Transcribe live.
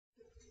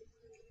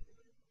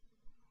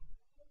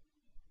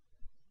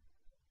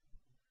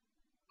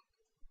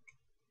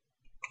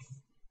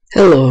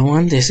Hello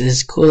everyone, this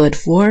is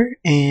Cooled4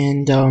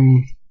 and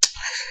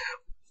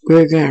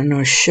we're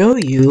gonna show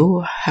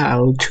you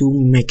how to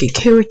make a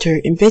character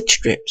in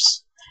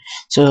bitstrips.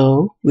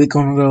 So we're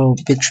gonna go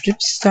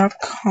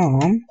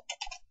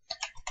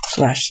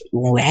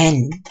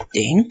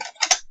bitstrips.com/landing.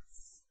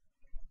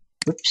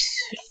 Whoops,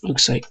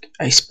 looks like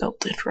I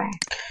spelled it wrong.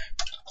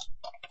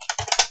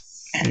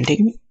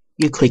 Landing.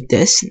 You click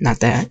this, not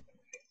that.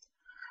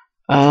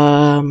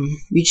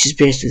 Which is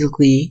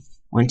basically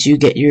once you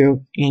get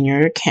in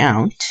your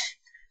account,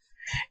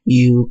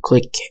 you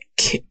click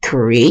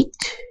create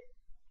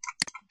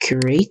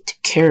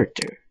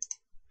character,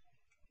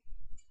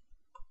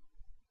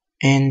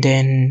 and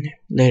then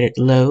let it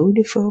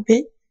load for a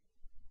bit.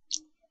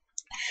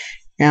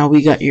 Now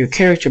we got your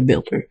character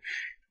builder.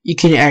 You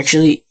can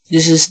actually,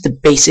 this is the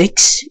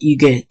basics. You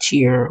get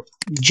your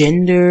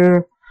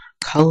gender,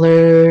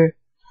 color,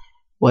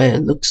 what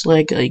it looks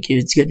like if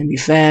it's gonna be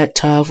fat,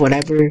 tough,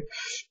 whatever,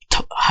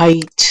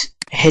 height,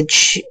 head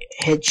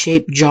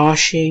shape, jaw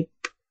shape,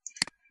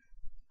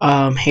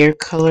 hair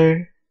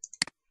color,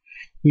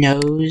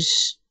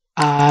 nose,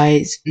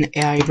 eyes,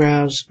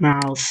 eyebrows,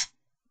 mouth,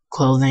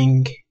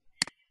 clothing,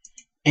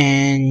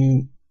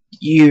 and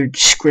your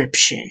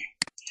description.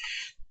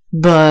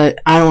 But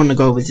I don't want to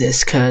go with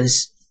this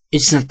because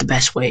it's not the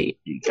best way.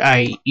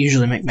 I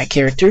usually make my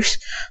characters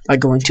by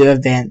going to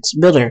Advanced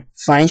Builder.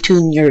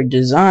 Fine-tune your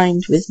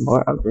designs with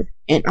more other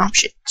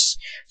options.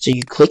 So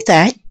you click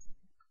that.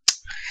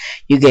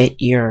 You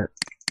get your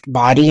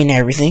body and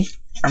everything.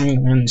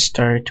 I'm going to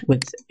start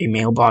with a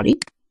male body.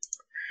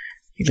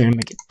 You're going to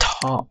make it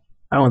tall.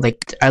 I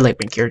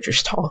like my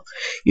characters tall.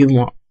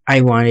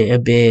 I want it a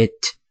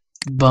bit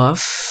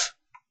buff.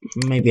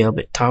 Maybe a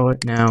bit taller.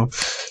 Now,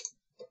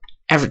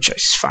 average size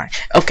is fine.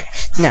 Okay,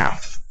 now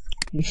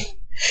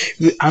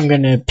I'm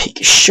gonna pick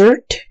a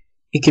shirt.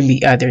 It can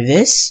be either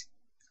this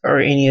or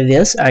any of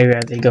this. I'd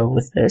rather go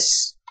with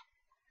this.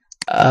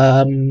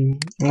 I'm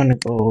gonna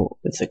go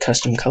with the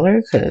custom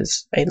color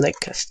because I like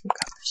custom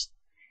colors.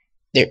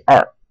 They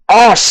are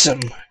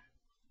awesome.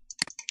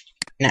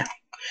 Now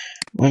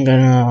I'm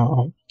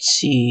gonna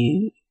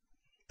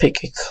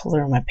pick a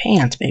color of my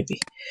pants,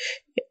 maybe.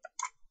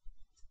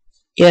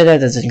 Yeah, that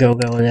doesn't go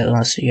with it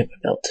unless you have a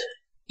belt.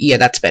 Yeah,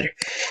 that's better.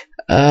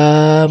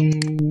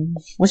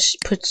 Let's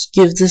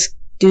give this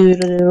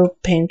dude a little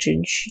pants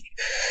and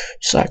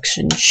socks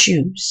and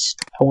shoes.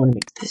 I want to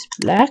make this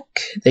black.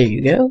 There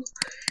you go.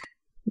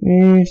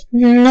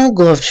 No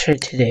gloves for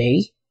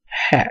today.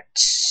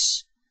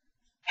 Hats.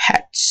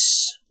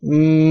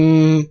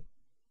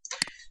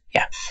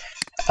 Yeah.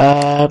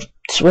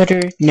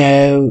 Sweater,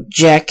 no.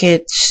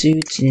 Jacket,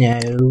 suit,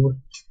 no.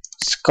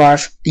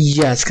 Scarf,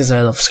 yes, because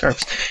I love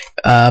scarves.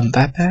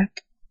 Backpack,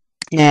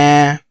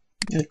 nah.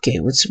 Okay,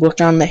 let's work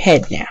on the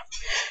head now.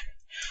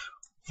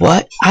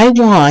 What I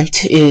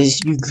want is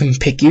you can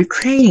pick your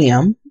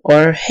cranium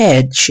or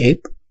head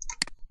shape,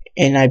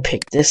 and I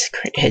picked this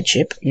head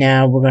shape.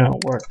 Now we're gonna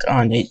work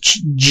on the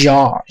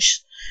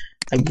jaws.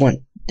 I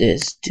want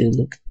this to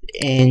look,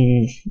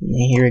 and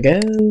here we go.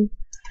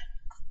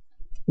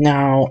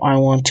 Now I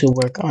want to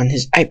work on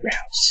his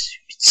eyebrows.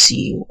 Let's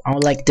see, I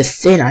like the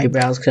thin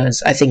eyebrows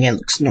because I think it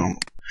looks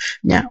normal.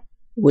 Now,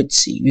 let's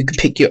see, you can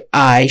pick your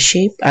eye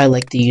shape. I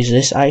like to use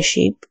this eye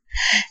shape.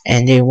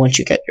 And then once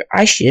you get your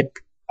eye shape,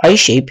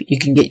 you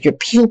can get your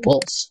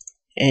pupils.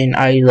 And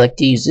I like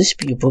to use this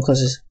pupil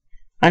because,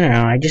 I don't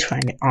know, I just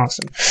find it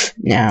awesome.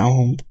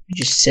 Now,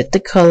 just set the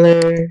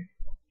color,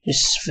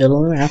 just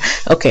fiddle around.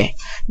 Okay,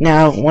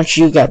 now once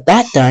you got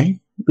that done,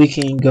 we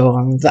can go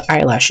on the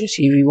eyelashes. If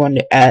you want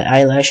to add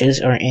eyelashes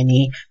or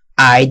any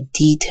eye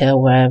detail,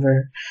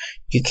 whatever,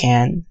 you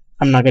can.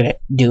 I'm not gonna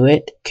do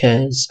it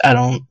because I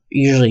don't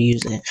usually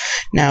use it.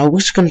 Now we're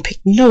just gonna pick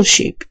nose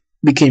shape.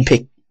 We can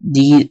pick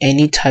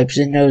any types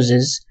of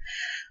noses.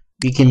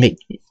 We can make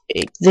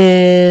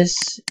this.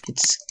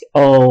 It's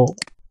all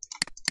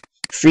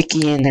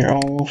freaky in their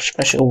own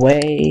special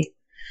way.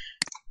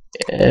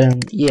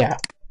 Yeah,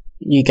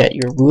 you got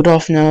your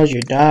Rudolph nose,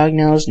 your dog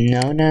nose,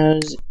 no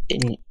nose,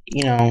 and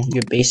you know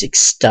your basic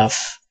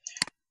stuff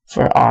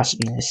for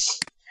awesomeness.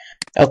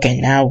 Okay,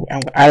 now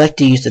I like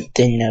to use the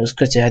thin nose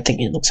because I think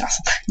it looks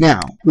awesome.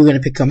 Now we're gonna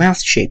pick a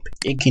mouth shape.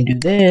 It can do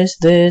this,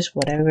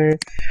 whatever.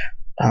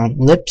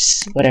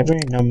 Lips, whatever.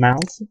 No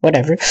mouth,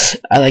 whatever.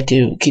 I like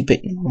to keep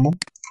it normal.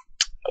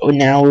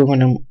 Now we're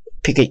gonna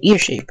pick an ear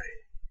shape.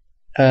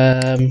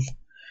 I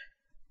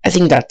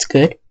think that's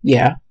good.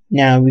 Yeah.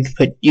 Now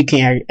you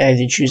can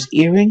either choose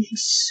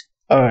earrings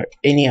or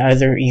any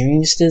other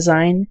earrings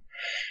design,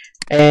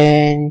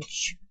 and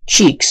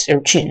cheeks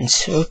or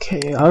chins.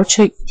 Okay, I'll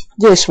take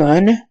this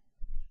one.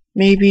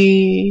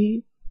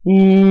 Maybe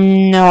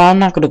no, I'm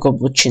not gonna go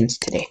with chins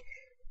today.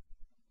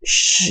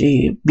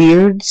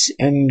 Beards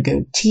and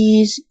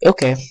goatees.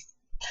 Okay,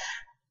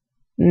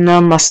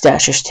 no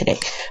mustaches today.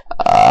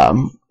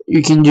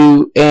 You can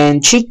do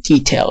and cheek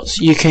details.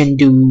 You can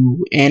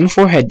do and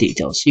forehead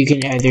details. You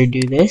can either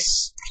do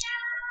this,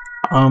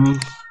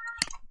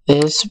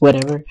 this,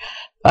 whatever.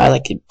 I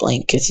like it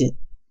blank because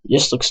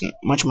This looks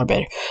much more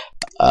better.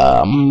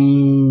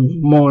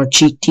 More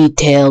cheek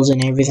details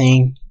and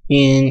everything.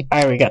 And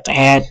I already got the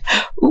hat.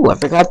 Ooh, I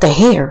forgot the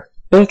hair.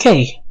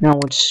 Okay, now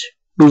let's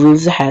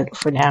remove the hat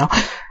for now.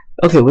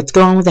 Okay, what's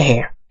going on with the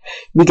hair?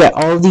 We got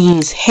all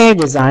these hair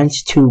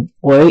designs to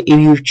boy. If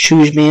you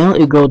choose male,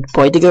 it goes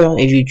boy to girl.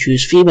 If you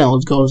choose female,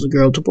 it goes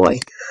girl to boy.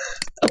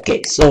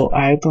 Okay, so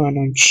I'm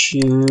gonna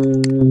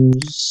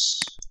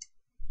choose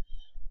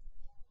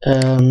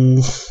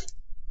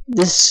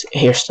this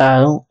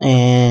hairstyle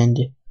and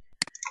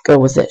go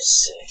with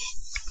this.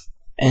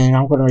 And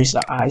I'm gonna raise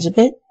the eyes a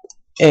bit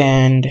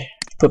and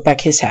put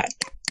back his hat.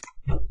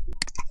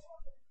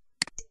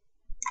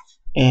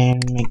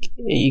 And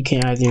you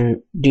can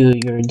either do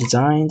your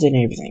designs and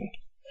everything.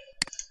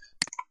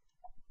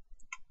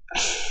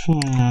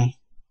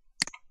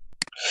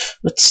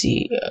 Let's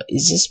see,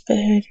 is this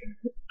better?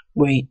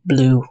 Wait,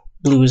 blue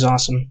is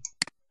awesome.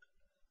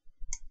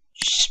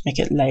 Just make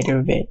it lighter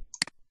a bit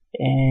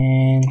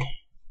and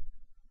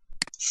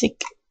thick.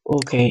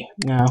 Okay,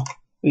 no,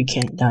 we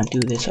cannot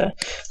do this.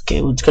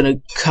 Okay, we're just gonna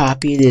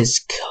copy this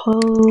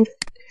code,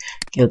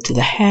 go to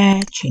the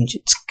hat, change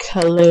its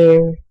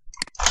color,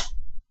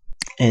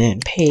 and then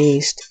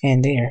paste,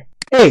 and there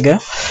you go.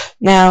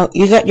 Now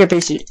you got your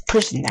basic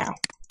person.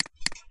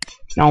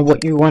 Now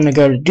what you want to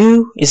go to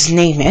do is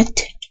name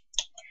it.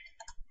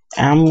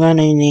 I'm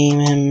gonna name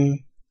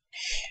him.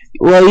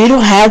 Well, you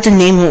don't have to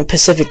name him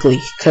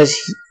specifically because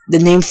the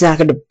name's not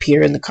gonna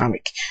appear in the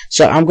comic.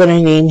 So I'm gonna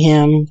name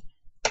him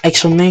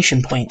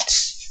exclamation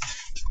points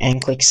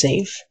and click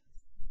save.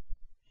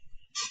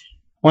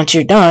 Once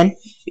you're done,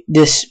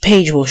 this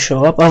page will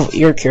show up of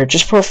your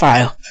character's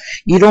profile.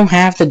 You don't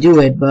have to do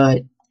it,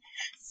 but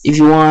if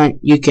you want,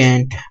 you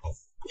can.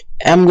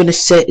 I'm gonna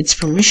set its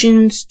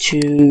permissions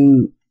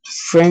to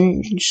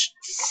friends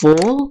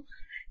full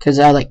because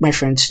I like my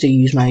friends to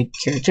use my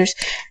characters.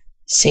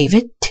 Save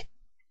it,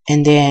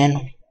 and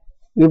then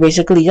you're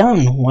basically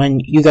done when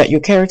you got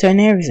your character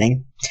and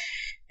everything.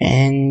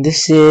 And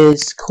this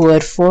is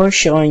Cooled 4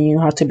 showing you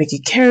how to make a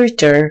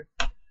character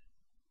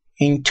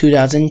in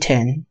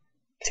 2010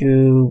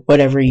 through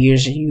whatever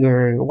years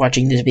you're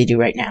watching this video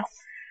right now.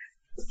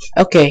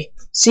 Okay,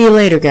 see you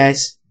later,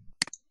 guys.